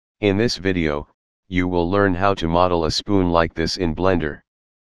In this video, you will learn how to model a spoon like this in Blender.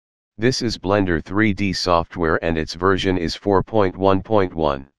 This is Blender 3D software and its version is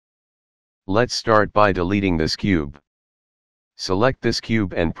 4.1.1. Let's start by deleting this cube. Select this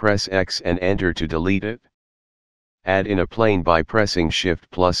cube and press X and enter to delete it. Add in a plane by pressing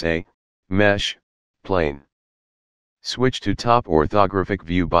Shift+A, Mesh, Plane. Switch to top orthographic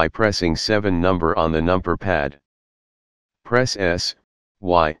view by pressing 7 number on the number pad. Press S,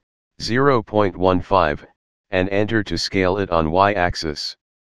 Y, 0.15, and enter to scale it on Y-axis.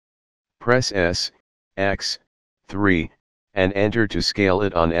 Press S, X, 3, and enter to scale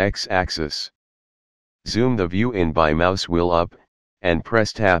it on X-axis. Zoom the view in by mouse wheel up, and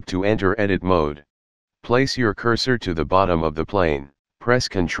press Tab to enter edit mode. Place your cursor to the bottom of the plane. Press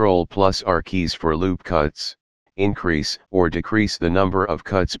Ctrl+R keys for loop cuts. Increase or decrease the number of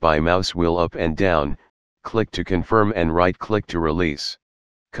cuts by mouse wheel up and down. Click to confirm and right-click to release.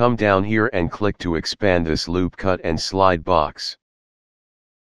 Come down here and click to expand this loop cut and slide box.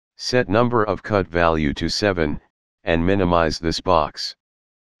 Set number of cut value to 7, and minimize this box.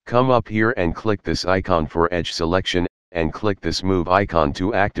 Come up here and click this icon for edge selection, and click this move icon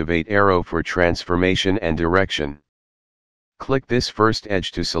to activate arrow for transformation and direction. Click this first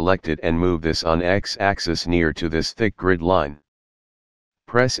edge to select it and move this on X-axis near to this thick grid line.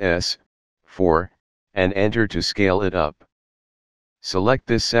 Press S, 4, and enter to scale it up. Select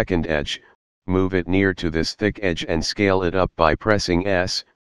this second edge, move it near to this thick edge and scale it up by pressing S,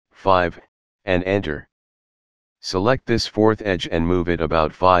 5, and enter. Select this fourth edge and move it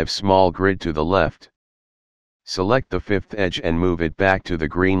about 5 small grid to the left. Select the fifth edge and move it back to the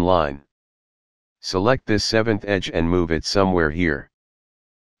green line. Select this seventh edge and move it somewhere here.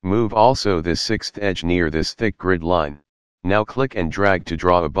 Move also this sixth edge near this thick grid line. Now click and drag to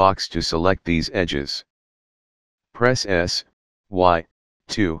draw a box to select these edges. Press S, Y,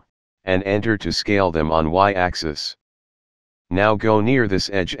 2, and enter to scale them on Y-axis. Now go near this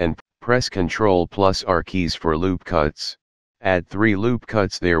edge and press Ctrl+R keys for loop cuts. Add 3 loop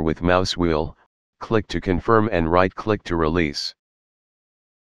cuts there with mouse wheel, click to confirm and right-click to release.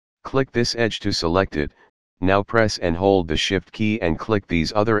 Click this edge to select it. Now press and hold the Shift key and click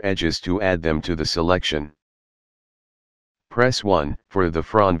these other edges to add them to the selection. Press 1 for the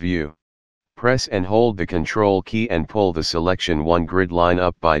front view. Press and hold the Control key and pull the selection 1 grid line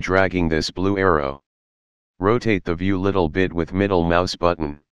up by dragging this blue arrow. Rotate the view little bit with middle mouse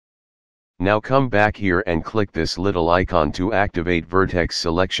button. Now come back here and click this little icon to activate vertex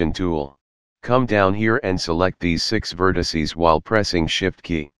selection tool. Come down here and select these 6 vertices while pressing Shift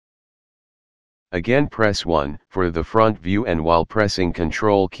key. Again press 1 for the front view and while pressing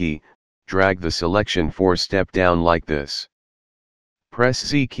Control key, drag the selection 4 step down like this. Press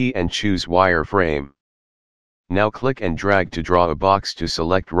Z key and choose wireframe. Now click and drag to draw a box to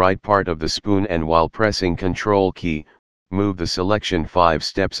select right part of the spoon and while pressing Control key, move the selection 5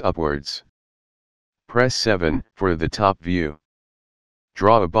 steps upwards. Press 7 for the top view.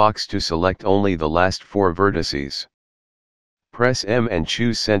 Draw a box to select only the last 4 vertices. Press M and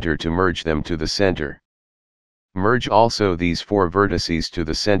choose center to merge them to the center. Merge also these 4 vertices to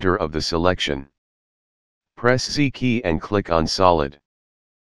the center of the selection. Press Z key and click on solid.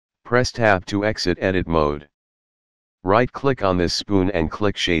 Press Tab to exit edit mode. Right-click on this spoon and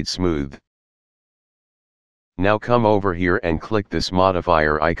click Shade Smooth. Now come over here and click this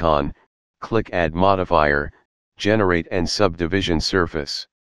modifier icon, click Add Modifier, Generate and Subdivision Surface.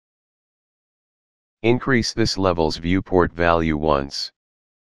 Increase this level's viewport value once.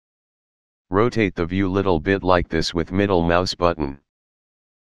 Rotate the view little bit like this with middle mouse button.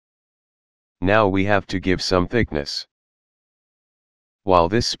 Now we have to give some thickness. While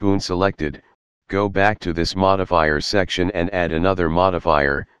this spoon selected, go back to this modifier section and add another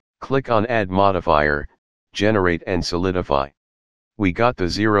modifier, click on Add Modifier, Generate and Solidify. We got the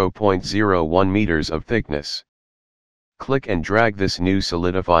 0.01 meters of thickness. Click and drag this new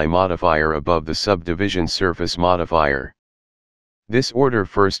Solidify modifier above the Subdivision surface modifier. This order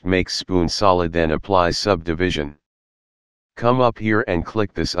first makes spoon solid then applies Subdivision. Come up here and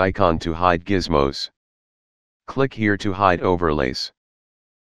click this icon to hide gizmos. Click here to hide overlays.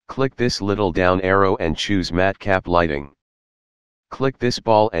 Click this little down arrow and choose Matte Cap Lighting. Click this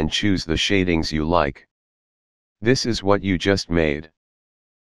ball and choose the shadings you like. This is what you just made.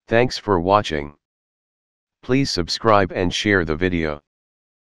 Thanks for watching. Please subscribe and share the video.